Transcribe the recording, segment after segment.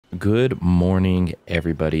Good morning,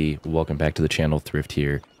 everybody. Welcome back to the channel. Thrift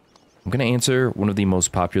here. I'm going to answer one of the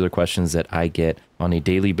most popular questions that I get on a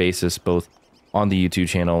daily basis, both on the YouTube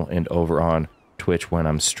channel and over on Twitch when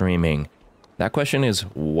I'm streaming. That question is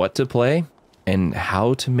what to play and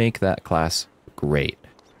how to make that class great.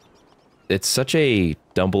 It's such a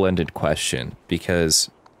double-ended question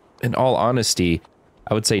because, in all honesty,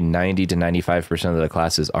 I would say 90 to 95% of the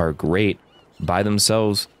classes are great by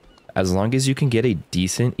themselves, as long as you can get a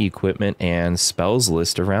decent equipment and spells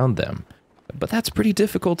list around them. But that's pretty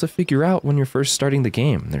difficult to figure out when you're first starting the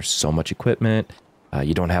game. There's so much equipment,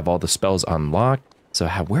 you don't have all the spells unlocked, so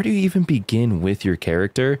where do you even begin with your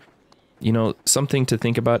character? You know, something to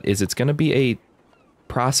think about is it's going to be a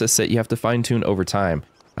process that you have to fine-tune over time.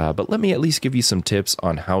 But let me at least give you some tips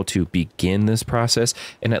on how to begin this process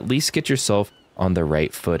and at least get yourself on the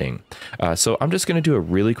right footing. So I'm just going to do a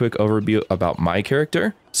really quick overview about my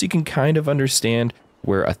character so you can kind of understand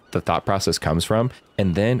where the thought process comes from.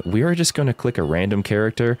 And then we are just going to click a random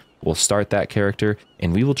character. We'll start that character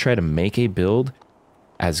and we will try to make a build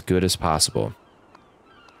as good as possible.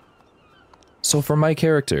 So for my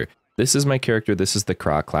character, this is my character. This is the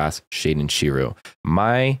Croc class, Shaden Shiro.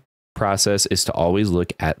 My process is to always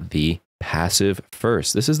look at the passive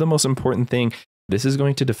first. This is the most important thing. This is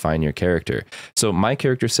going to define your character. So my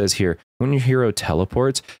character says here, when your hero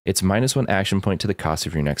teleports, it's -1 action point to the cost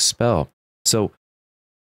of your next spell. So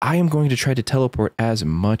I am going to try to teleport as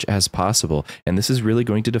much as possible. And this is really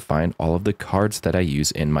going to define all of the cards that I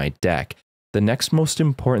use in my deck. The next most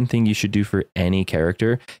important thing you should do for any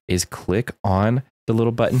character is click on the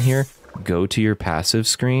little button here, go to your passive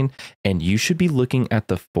screen, and you should be looking at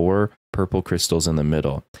the 4 purple crystals in the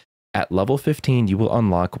middle. At level 15, you will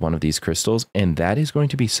unlock one of these crystals, and that is going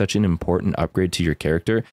to be such an important upgrade to your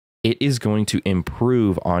character. It is going to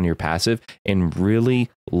improve on your passive and really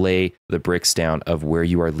lay the bricks down of where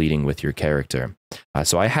you are leading with your character.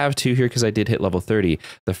 So I have 2 here because I did hit level 30.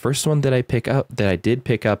 The first one that I did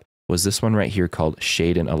pick up was this one right here called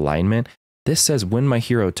Shaden Alignment. This says when my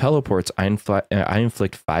hero teleports, I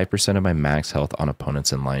inflict 5% of my max health on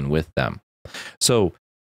opponents in line with them. So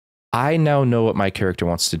I now know what my character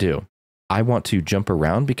wants to do. I want to jump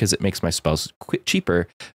around because it makes my spells cheaper,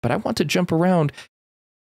 but I want to jump around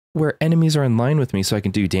where enemies are in line with me so I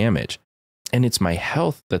can do damage. And it's my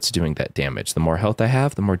health that's doing that damage. The more health I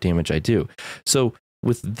have, the more damage I do. So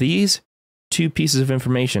with these 2 pieces of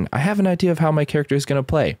information, I have an idea of how my character is going to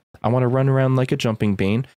play. I want to run around like a jumping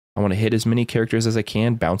bean. I want to hit as many characters as I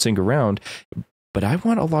can, bouncing around. But I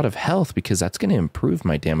want a lot of health because that's going to improve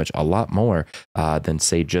my damage a lot more than,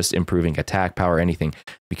 say, just improving attack power or anything.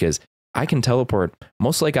 Because I can teleport,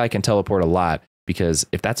 most likely I can teleport a lot, because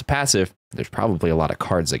if that's a passive, there's probably a lot of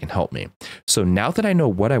cards that can help me. So now that I know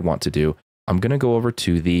what I want to do, I'm going to go over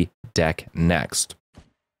to the deck next.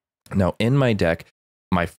 Now in my deck,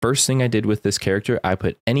 my first thing I did with this character, I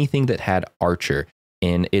put anything that had Archer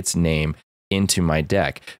in its name into my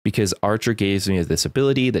deck, because Archer gives me this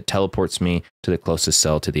ability that teleports me to the closest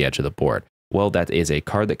cell to the edge of the board. Well, that is a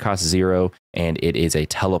card that costs 0 and it is a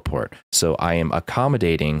teleport. So I am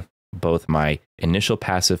accommodating both my initial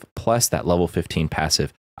passive plus that level 15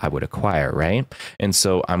 passive I would acquire, right? And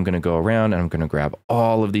so I'm going to go around and I'm going to grab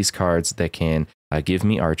all of these cards that can give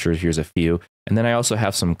me Archer. Here's a few. And then I also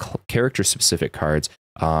have some character specific cards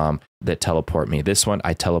that teleport me. This one,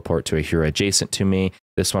 I teleport to a hero adjacent to me.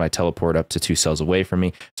 This one, I teleport up to 2 cells away from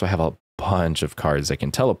me. So I have a bunch of cards that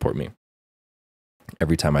can teleport me.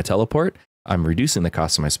 Every time I teleport, I'm reducing the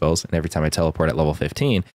cost of my spells. And every time I teleport at level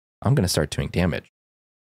 15, I'm going to start doing damage.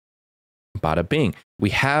 Bada bing. We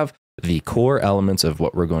have the core elements of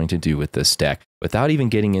what we're going to do with this deck without even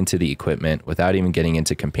getting into the equipment, without even getting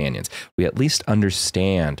into companions. We at least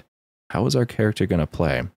understand how is our character going to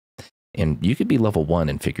play. And you could be level 1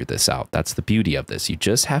 and figure this out. That's the beauty of this. You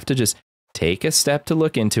just have to take a step to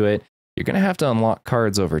look into it. You're going to have to unlock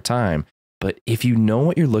cards over time. But if you know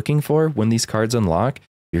what you're looking for when these cards unlock,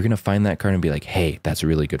 you're going to find that card and be like, hey, that's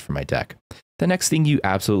really good for my deck. The next thing you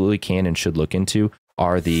absolutely can and should look into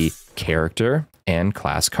are the character and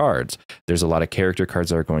class cards. There's a lot of character cards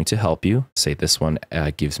that are going to help you. Say this one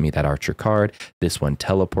gives me that Archer card. This one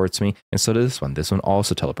teleports me. And so does this one. This one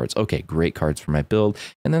also teleports. Okay, great cards for my build.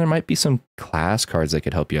 And then there might be some class cards that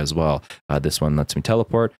could help you as well. This one lets me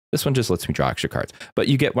teleport. This one just lets me draw extra cards. But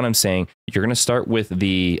you get what I'm saying. You're going to start with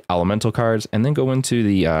the elemental cards and then go into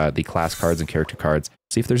the class cards and character cards.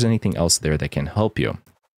 See if there's anything else there that can help you.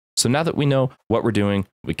 So now that we know what we're doing,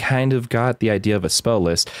 we kind of got the idea of a spell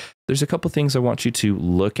list. There's a couple things I want you to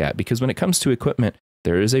look at, because when it comes to equipment,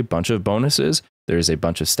 there is a bunch of bonuses. There's a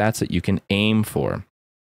bunch of stats that you can aim for.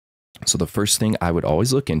 So the first thing I would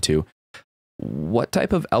always look into, what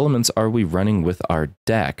type of elements are we running with our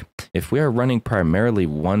deck? If we are running primarily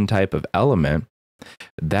one type of element,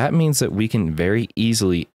 that means that we can very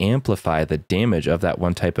easily amplify the damage of that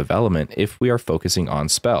one type of element if we are focusing on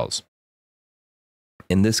spells.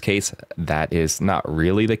 In this case, that is not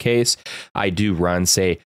really the case. I do run,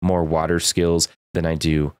 say, more water skills than I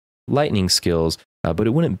do lightning skills, but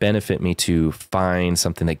it wouldn't benefit me to find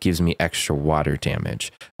something that gives me extra water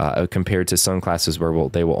damage compared to some classes where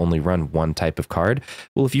they will only run one type of card.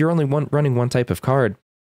 Well, if you're only running one type of card,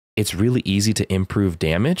 it's really easy to improve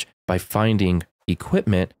damage by finding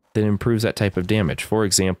equipment that improves that type of damage. For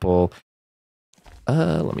example,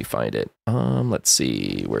 let me find it. Let's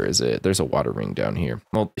see, where is it? There's a water ring down here.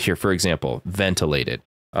 Well, here, for example, ventilated.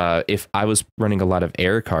 If I was running a lot of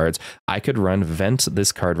air cards, I could run vent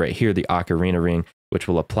this card right here, the Ocarina ring, which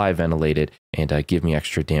will apply ventilated and give me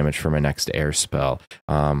extra damage for my next air spell.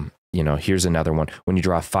 You know, here's another one. When you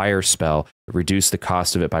draw a fire spell, reduce the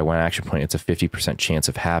cost of it by 1 action point. It's a 50% chance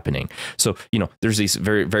of happening. So, you know, there's these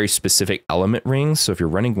very, very specific element rings. So if you're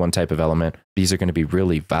running one type of element, these are going to be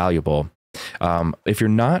really valuable. If you're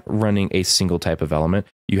not running a single type of element,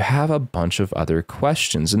 you have a bunch of other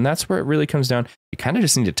questions. And that's where it really comes down. You kind of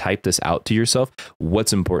just need to type this out to yourself.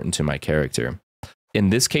 What's important to my character? In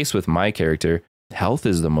this case, with my character, health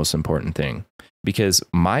is the most important thing. Because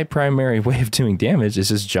my primary way of doing damage is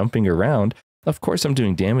just jumping around. Of course, I'm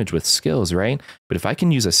doing damage with skills, right? But if I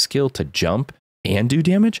can use a skill to jump and do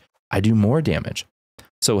damage, I do more damage.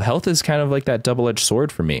 So health is kind of like that double-edged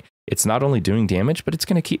sword for me. It's not only doing damage, but it's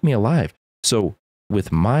going to keep me alive. So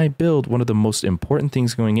with my build, one of the most important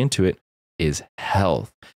things going into it is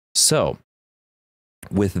health. So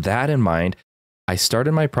with that in mind, I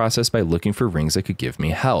started my process by looking for rings that could give me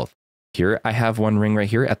health. Here, I have one ring right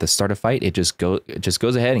here at the start of fight. It just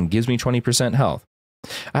goes ahead and gives me 20% health.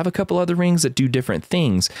 I have a couple other rings that do different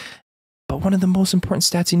things, but one of the most important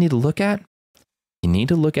stats you need to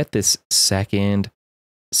look at, this second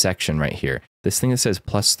section right here. This thing that says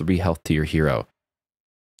 +3 health to your hero.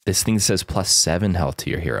 This thing that says +7 health to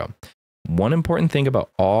your hero. One important thing about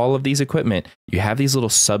all of these equipment, you have these little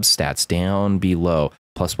substats down below.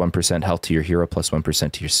 +1% health to your hero,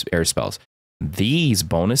 +1% to your air spells. These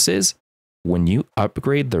bonuses, when you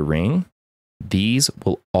upgrade the ring, these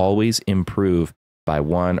will always improve by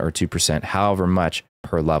 1 or 2%, however much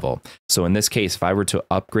per level. So in this case, if I were to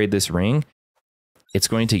upgrade this ring, it's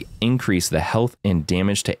going to increase the health and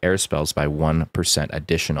damage to air spells by 1%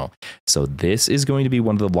 additional. So this is going to be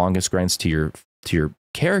one of the longest grinds to your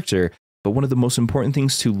character, but one of the most important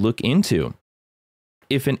things to look into.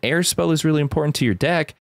 If an air spell is really important to your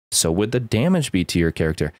deck, so would the damage be to your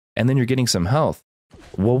character, and then you're getting some health.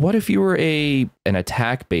 Well, what if you were an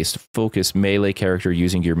attack-based focused melee character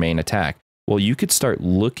using your main attack? Well, you could start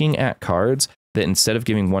looking at cards that instead of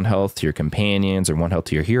giving 1 health to your companions or 1 health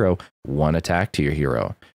to your hero, 1 attack to your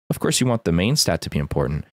hero. Of course, you want the main stat to be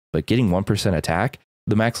important, but getting 1% attack,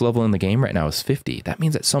 the max level in the game right now is 50. That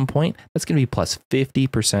means at some point, that's going to be plus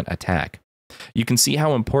 50% attack. You can see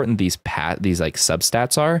how important these like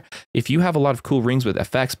substats are. If you have a lot of cool rings with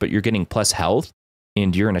effects, but you're getting plus health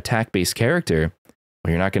and you're an attack-based character,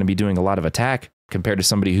 well, you're not going to be doing a lot of attack compared to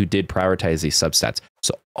somebody who did prioritize these substats.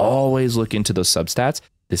 So always look into those substats.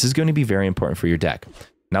 This is going to be very important for your deck.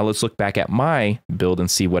 Now let's look back at my build and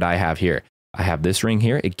see what I have here. I have this ring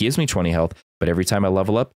here. It gives me 20 health, but every time I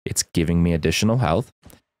level up, it's giving me additional health.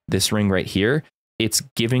 This ring right here, it's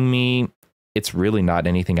giving me, it's really not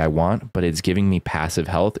anything I want, but it's giving me passive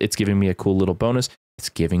health. It's giving me a cool little bonus. It's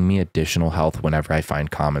giving me additional health whenever I find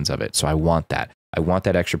commons of it. So I want that. I want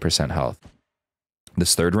that extra % health.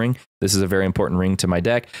 This third ring, this is a very important ring to my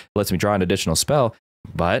deck. It lets me draw an additional spell,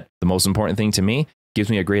 but the most important thing to me, gives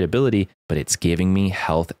me a great ability, but it's giving me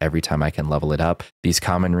health every time I can level it up. These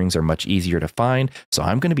common rings are much easier to find, so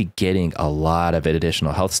I'm going to be getting a lot of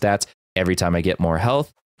additional health stats every time I get more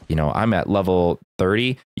health. You know, I'm at level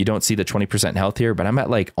 30. You don't see the 20% health here, but I'm at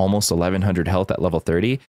like almost 1100 health at level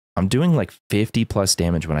 30. I'm doing like 50 plus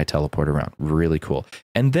damage when I teleport around. Really cool.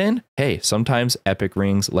 And then, hey, sometimes epic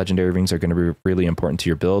rings, legendary rings are going to be really important to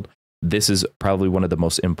your build. This is probably one of the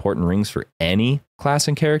most important rings for any class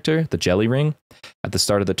and character, the jelly ring. At the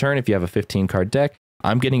start of the turn, if you have a 15 card deck,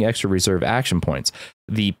 I'm getting extra reserve action points.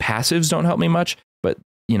 The passives don't help me much, but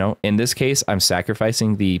you know, in this case, I'm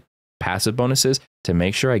sacrificing the passive bonuses to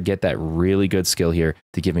make sure I get that really good skill here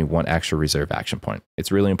to give me 1 extra reserve action point.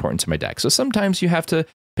 It's really important to my deck. So sometimes you have to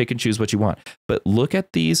pick and choose what you want, but look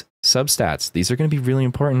at these substats. These are going to be really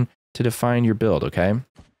important to define your build, okay?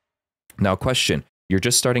 Now, question. You're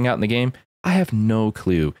just starting out in the game. I have no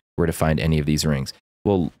clue where to find any of these rings.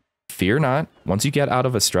 Well, fear not. Once you get out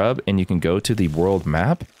of a scrub and you can go to the world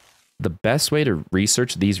map, the best way to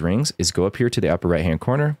research these rings is go up here to the upper right hand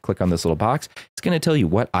corner, click on this little box. It's going to tell you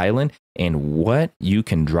what island and what you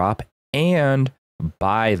can drop and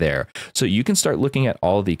buy there. So you can start looking at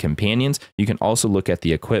all the companions. You can also look at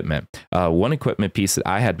the equipment. One equipment piece that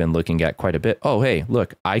I had been looking at quite a bit. Oh, hey,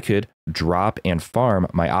 look, I could drop and farm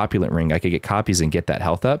my opulent ring. I could get copies and get that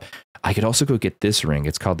health up. I could also go get this ring.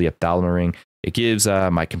 It's called the ophthalma ring. It gives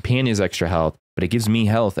my companions extra health, but it gives me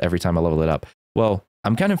health every time I level it up. Well,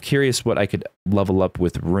 I'm kind of curious what I could level up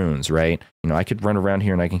with runes, right? You know, I could run around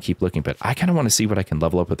here and I can keep looking, but I kind of want to see what I can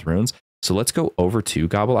level up with runes. So let's go over to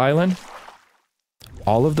Gobble Island.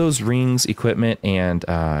 All of those rings, equipment, and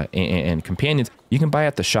companions, you can buy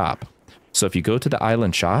at the shop. So if you go to the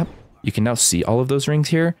island shop, you can now see all of those rings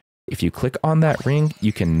here. If you click on that ring,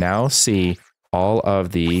 you can now see all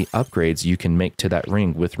of the upgrades you can make to that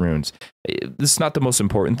ring with runes. This is not the most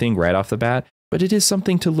important thing right off the bat, but it is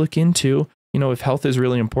something to look into. You know, if health is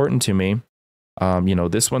really important to me, you know,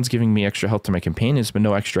 this one's giving me extra health to my companions, but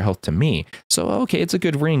no extra health to me. So, okay, it's a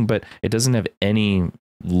good ring, but it doesn't have any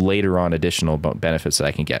later on additional benefits that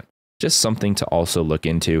I can get. Just something to also look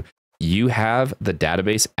into. You have the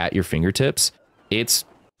database at your fingertips. It's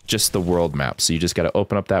just the world map. So you just got to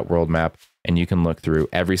open up that world map and you can look through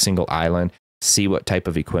every single island, see what type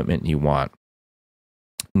of equipment you want.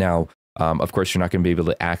 Now, of course, you're not going to be able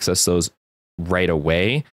to access those right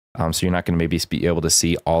away. So you're not going to maybe be able to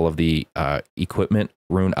see all of the equipment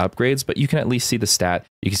rune upgrades, but you can at least see the stat.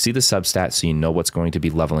 You can see the substat so you know what's going to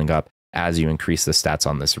be leveling up as you increase the stats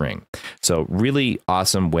on this ring. So really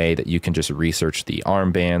awesome way that you can just research the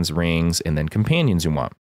armbands, rings, and then companions you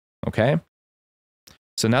want. Okay.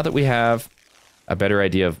 So now that we have a better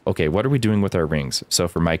idea of, okay, what are we doing with our rings? So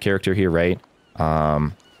for my character here, right?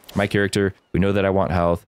 My character, we know that I want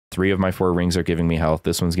health. 3 of my 4 rings are giving me health.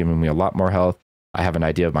 This one's giving me a lot more health. I have an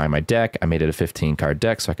idea of my deck. I made it a 15 card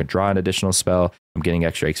deck so I could draw an additional spell. I'm getting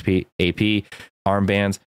extra XP, AP,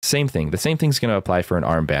 armbands, same thing. The same thing's going to apply for an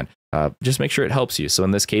armband. Just make sure it helps you. So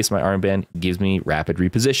in this case, my armband gives me rapid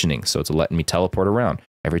repositioning. So it's letting me teleport around.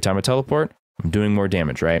 Every time I teleport, I'm doing more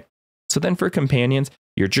damage, right? So then for companions,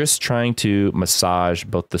 you're just trying to massage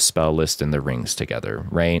both the spell list and the rings together,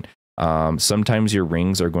 right? Sometimes your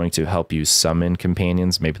rings are going to help you summon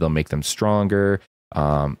companions. Maybe they'll make them stronger.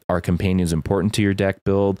 Are companions important to your deck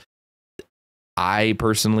build? I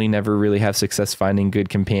personally never really have success finding good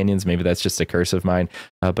companions. Maybe that's just a curse of mine.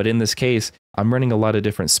 But in this case, I'm running a lot of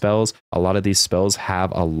different spells. A lot of these spells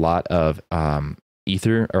have a lot of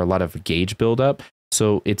ether or a lot of gauge buildup.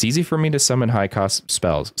 So it's easy for me to summon high cost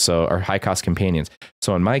spells, or high cost companions.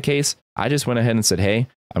 So in my case, I just went ahead and said, hey,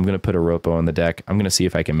 I'm going to put a Ropo in the deck. I'm going to see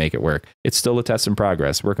if I can make it work. It's still a test in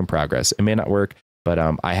progress, work in progress. It may not work, but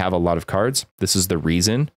I have a lot of cards. This is the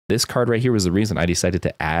reason. This card right here was the reason I decided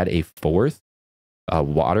to add a 4th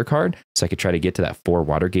water card, so I could try to get to that 4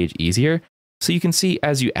 water gauge easier. So you can see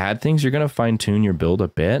as you add things, you're going to fine tune your build a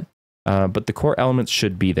bit, but the core elements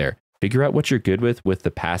should be there. Figure out what you're good with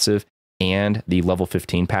the passive and the level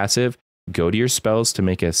 15 passive. Go to your spells to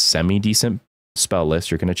make a semi-decent spell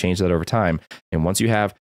list. You're going to change that over time. And once you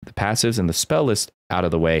have the passives and the spell list out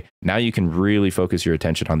of the way, now you can really focus your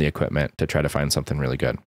attention on the equipment to try to find something really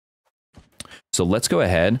good. So let's go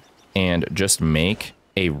ahead and just make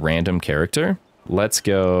a random character. Let's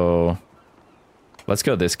go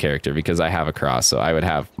this character because I have a cross, so I would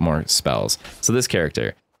have more spells. So this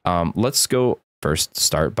character, let's go first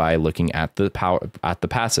start by looking at the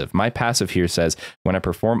passive. My passive here says when I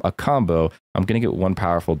perform a combo, I'm going to get 1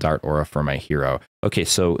 powerful dart aura for my hero. Okay,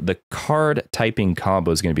 so the card typing combo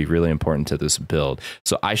is going to be really important to this build.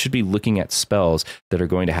 So I should be looking at spells that are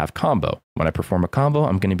going to have combo. When I perform a combo,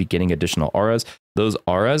 I'm going to be getting additional auras. Those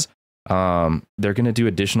auras, they're going to do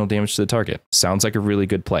additional damage to the target. Sounds like a really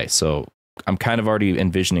good play. So I'm kind of already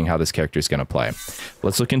envisioning how this character is going to play.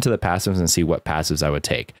 Let's look into the passives and see what passives I would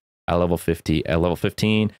take. At level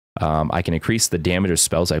 15, I can increase the damage of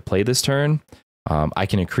spells I play this turn. I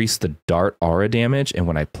can increase the dart aura damage, and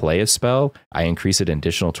when I play a spell, I increase it an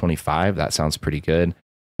additional 25. That sounds pretty good.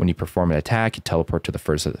 When you perform an attack, you teleport to the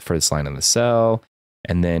furthest line in the cell.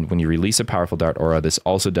 And then when you release a powerful dart aura, this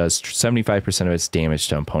also does 75% of its damage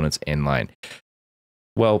to opponents in line.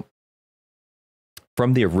 Well,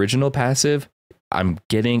 from the original passive, I'm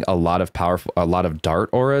getting a lot of dart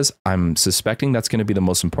auras. I'm suspecting that's going to be the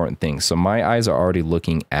most important thing. So my eyes are already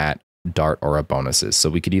looking at dart aura bonuses. So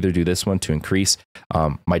we could either do this one to increase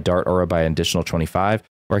my dart aura by an additional 25,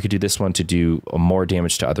 or I could do this one to do more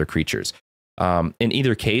damage to other creatures. In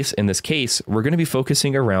either case, in this case, we're going to be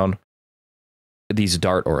focusing around these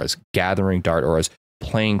dart auras, gathering dart auras,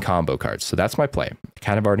 playing combo cards. So that's my play.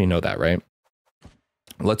 Kind of already know that, right?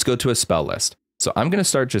 Let's go to a spell list. So I'm going to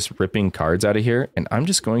start just ripping cards out of here, and I'm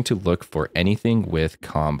just going to look for anything with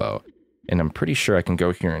combo. And I'm pretty sure I can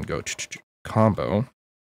go here and go combo.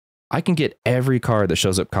 I can get every card that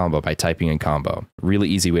shows up combo by typing in combo. Really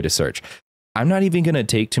easy way to search. I'm not even going to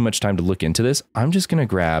take too much time to look into this. I'm just going to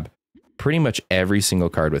grab pretty much every single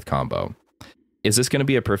card with combo. Is this going to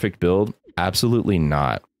be a perfect build? Absolutely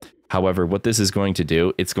not. However, what this is going to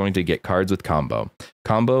do, it's going to get cards with combo.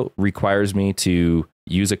 Combo requires me to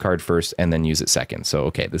use a card first and then use it second. So,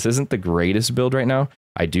 okay, this isn't the greatest build right now.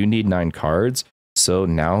 I do need 9 cards. So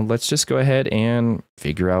now let's just go ahead and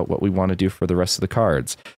figure out what we want to do for the rest of the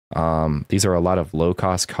cards. These are a lot of low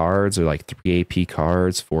cost cards, or like 3 AP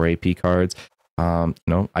cards, 4 AP cards.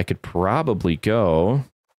 No, I could probably go,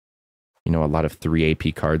 you know, a lot of 3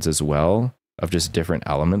 AP cards as well, of just different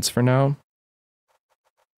elements for now.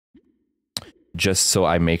 Just so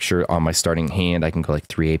I make sure on my starting hand, I can go like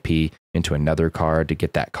 3 AP into another card to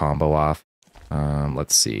get that combo off.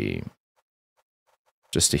 Let's see.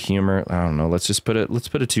 Just to humor, I don't know. Let's put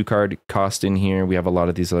a 2 card cost in here. We have a lot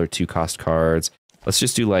of these other 2 cost cards. Let's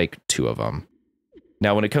just do like 2 of them.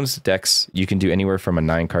 Now, when it comes to decks, you can do anywhere from a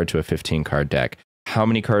 9 card to a 15 card deck. How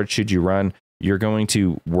many cards should you run? You're going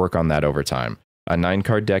to work on that over time. A 9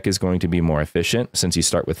 card deck is going to be more efficient since you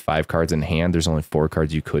start with 5 cards in hand. There's only 4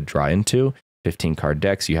 cards you could draw into. 15 card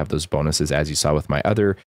decks, you have those bonuses, as you saw with my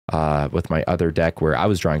other deck, where I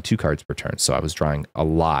was drawing 2 cards per turn. So I was drawing a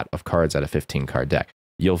lot of cards at a 15 card deck.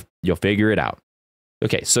 You'll figure it out.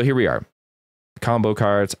 Okay, so here we are. Combo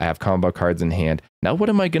cards. I have combo cards in hand. Now, what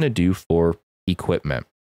am I going to do for equipment?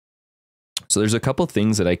 So there's a couple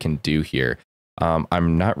things that I can do here.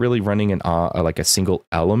 I'm not really running like a single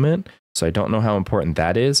element, so I don't know how important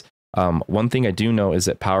that is. One thing I do know is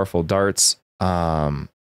that powerful darts,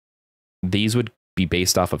 these would be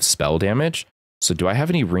based off of spell damage. So do I have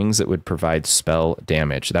any rings that would provide spell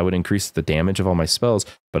damage? That would increase the damage of all my spells,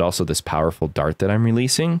 but also this powerful dart that I'm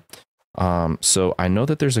releasing. So I know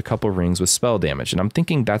that there's a couple rings with spell damage, and I'm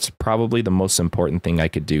thinking that's probably the most important thing I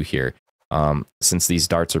could do here, since these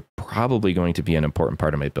darts are probably going to be an important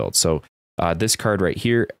part of my build. So this card right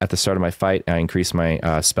here, at the start of my fight, I increase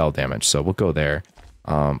my spell damage. So we'll go there.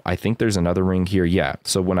 I think there's another ring here. Yeah.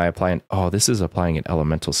 So when I apply this is applying an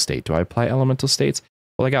elemental state. Do I apply elemental states?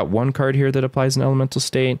 Well, I got 1 card here that applies an elemental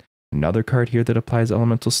state, another card here that applies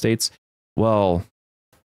elemental states. Well,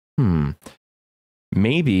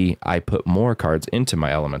 maybe I put more cards into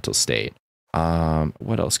my elemental state.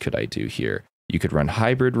 What else could I do here? You could run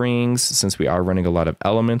hybrid rings. Since we are running a lot of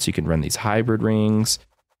elements, you can run these hybrid rings.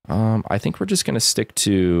 I think we're just going to stick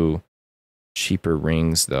to cheaper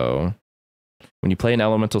rings, though. When you play an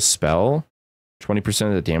elemental spell, 20%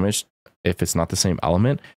 of the damage, if it's not the same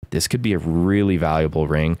element, this could be a really valuable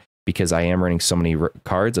ring, because I am running so many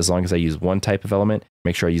cards. As long as I use one type of element,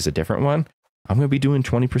 make sure I use a different one, I'm going to be doing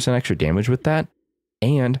 20% extra damage with that.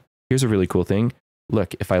 And here's a really cool thing.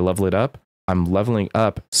 Look, if I level it up, I'm leveling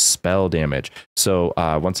up spell damage. So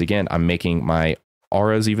once again, I'm making my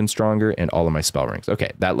auras even stronger and all of my spell rings.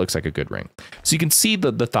 Okay, that looks like a good ring. So you can see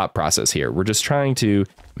the thought process here. We're just trying to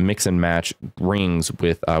mix and match rings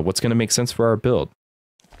with what's going to make sense for our build.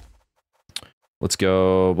 We'll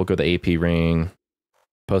go the AP ring,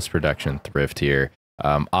 post-production thrift here.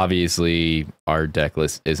 Obviously, our deck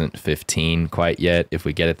list isn't 15 quite yet. If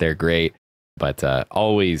we get it there, great. But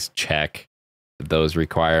always check those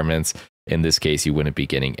requirements. In this case, you wouldn't be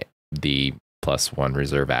getting the +1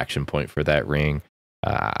 reserve action point for that ring.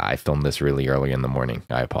 I filmed this really early in the morning.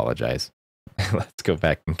 I apologize. Let's go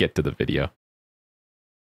back and get to the video.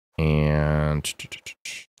 And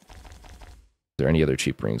is there any other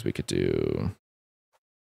cheap rings we could do?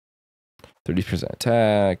 30%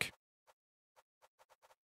 attack.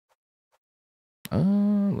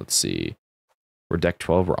 Let's see. We're deck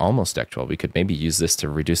 12. We're almost deck 12. We could maybe use this to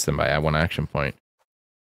reduce them by 1 action point.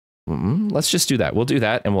 Let's just do that. We'll do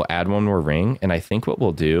that, and we'll add 1 more ring. And I think what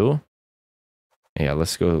we'll do... Yeah,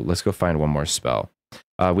 let's go find 1 more spell.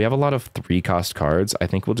 We have a lot of 3-cost cards. I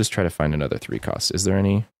think we'll just try to find another 3-cost. Is there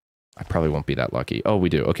any? I probably won't be that lucky. Oh, we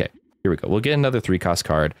do. Okay, here we go. We'll get another 3-cost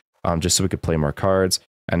card, just so we could play more cards.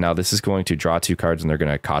 And now this is going to draw 2 cards, and they're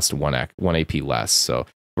going to cost 1 AP less. So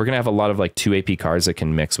we're going to have a lot of like 2 AP cards that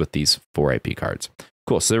can mix with these 4 AP cards.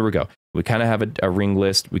 Cool. So there we go. We kind of have a ring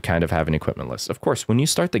list. We kind of have an equipment list. Of course, when you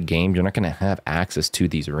start the game, you're not going to have access to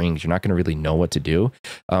these rings. You're not going to really know what to do.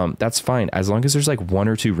 That's fine. As long as there's like 1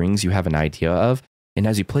 or 2 rings you have an idea of. And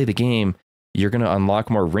as you play the game, you're going to unlock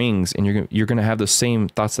more rings, and you're going to have the same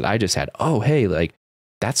thoughts that I just had. Oh, hey, like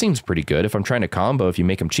that seems pretty good. If I'm trying to combo, if you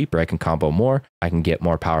make them cheaper, I can combo more. I can get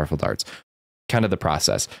more powerful darts. Kind of the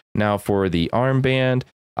process. Now for the armband,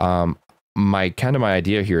 my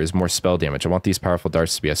idea here is more spell damage. I want these powerful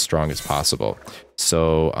darts to be as strong as possible.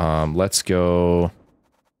 So let's go.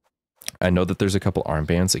 I know that there's a couple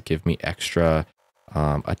armbands that give me extra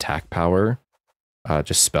attack power,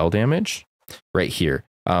 just spell damage right here.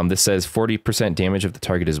 This says 40% damage if the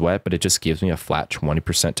target is wet, but it just gives me a flat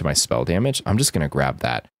 20% to my spell damage. I'm just going to grab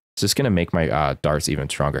that. It's just going to make my darts even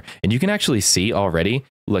stronger. And you can actually see already,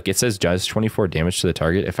 look, it says does 24 damage to the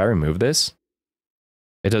target. If I remove this,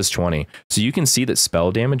 it does 20. So you can see that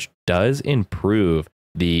spell damage does improve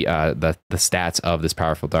the stats of this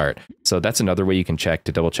powerful dart. So that's another way you can check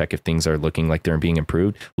to double check if things are looking like they're being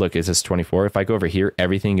improved. Look, it says 24. If I go over here,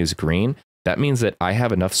 everything is green. That means that I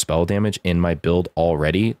have enough spell damage in my build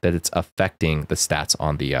already that it's affecting the stats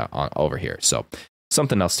on the on over here. So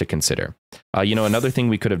something else to consider. You know, another thing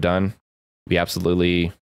we could have done,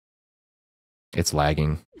 it's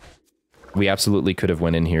lagging. We absolutely could have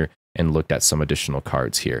went in here and looked at some additional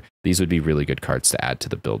cards here. These would be really good cards to add to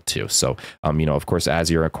the build too. So, you know, of course, as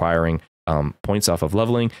you're acquiring points off of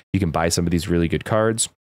leveling, you can buy some of these really good cards.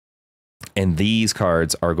 And these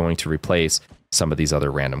cards are going to replace some of these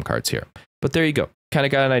other random cards here. But there you go. Kind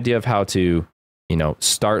of got an idea of how to, you know,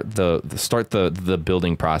 start the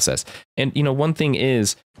building process. And, you know, one thing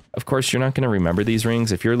is, of course, you're not going to remember these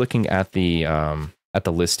rings. If you're looking at the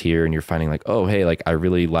list here and you're finding like, oh, hey, like I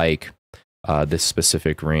really like this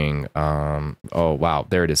specific ring. Oh, wow,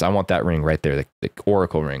 there it is. I want that ring right there, the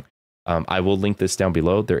Oracle ring. I will link this down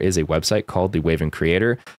below. There is a website called the WAVEN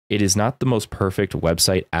Creator. It is not the most perfect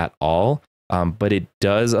website at all, but it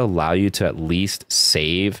does allow you to at least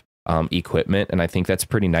save equipment. And I think that's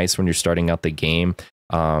pretty nice when you're starting out the game.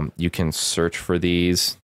 You can search for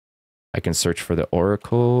these. I can search for the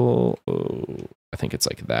Oracle. Oh, I think it's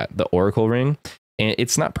like that. The Oracle ring. And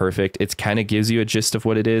it's not perfect. It kind of gives you a gist of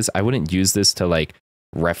what it is. I wouldn't use this to like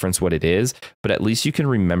reference what it is, but at least you can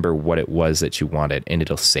remember what it was that you wanted and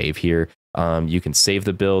it'll save here. You can save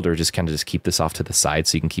the build or just kind of just keep this off to the side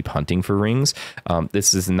so you can keep hunting for rings.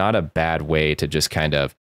 This is not a bad way to just kind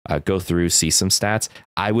of go through, see some stats.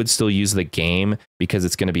 I would still use the game because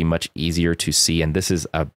it's going to be much easier to see. And this is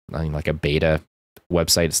like a beta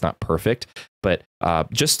website. It's not perfect, but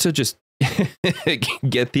just to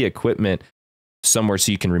get the equipment somewhere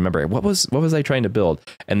so you can remember what was I trying to build,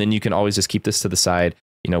 and then you can always just keep this to the side.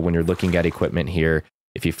 You know, when you're looking at equipment here,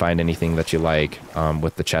 if you find anything that you like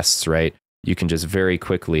with the chests, right, you can just very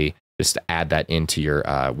quickly just add that into your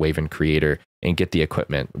WAVEN Creator and get the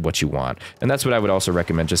equipment what you want. And that's what I would also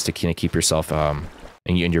recommend, just to kind of keep yourself and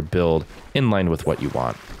your build in line with what you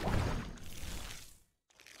want.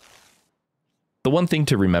 The one thing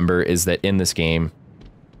to remember is that in this game,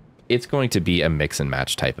 it's going to be a mix and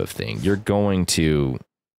match type of thing. You're going to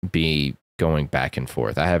be going back and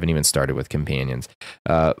forth. I haven't even started with companions,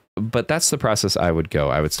 but that's the process I would go.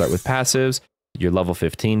 I would start with passives, your level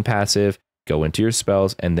 15 passive, go into your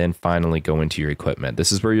spells, and then finally go into your equipment.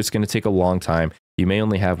 This is where it's going to take a long time. You may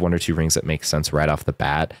only have 1 or 2 rings that make sense right off the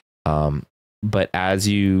bat. But as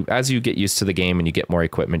you get used to the game and you get more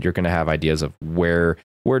equipment, you're going to have ideas of where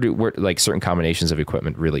like certain combinations of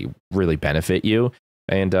equipment really benefit you.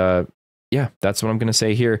 And yeah, that's what I'm going to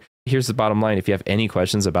say here. Here's the bottom line. If you have any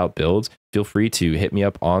questions about builds, feel free to hit me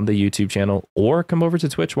up on the YouTube channel or come over to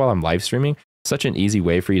Twitch while I'm live streaming. Such an easy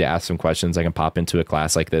way for you to ask some questions. I can pop into a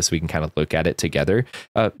class like this. We can kind of look at it together.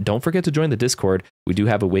 Don't forget to join the Discord. We do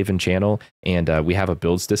have a WAVEN channel and we have a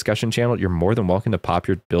builds discussion channel. You're more than welcome to pop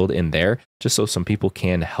your build in there just so some people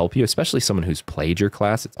can help you, especially someone who's played your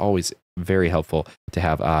class. It's always very helpful to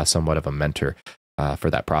have somewhat of a mentor for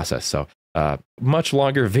that process. So much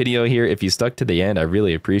longer video here. If you stuck to the end, I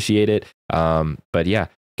really appreciate it. But yeah,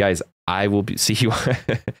 guys, I will see you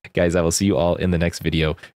guys. I will see you all in the next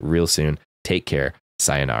video real soon. Take care.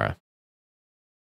 Sayonara.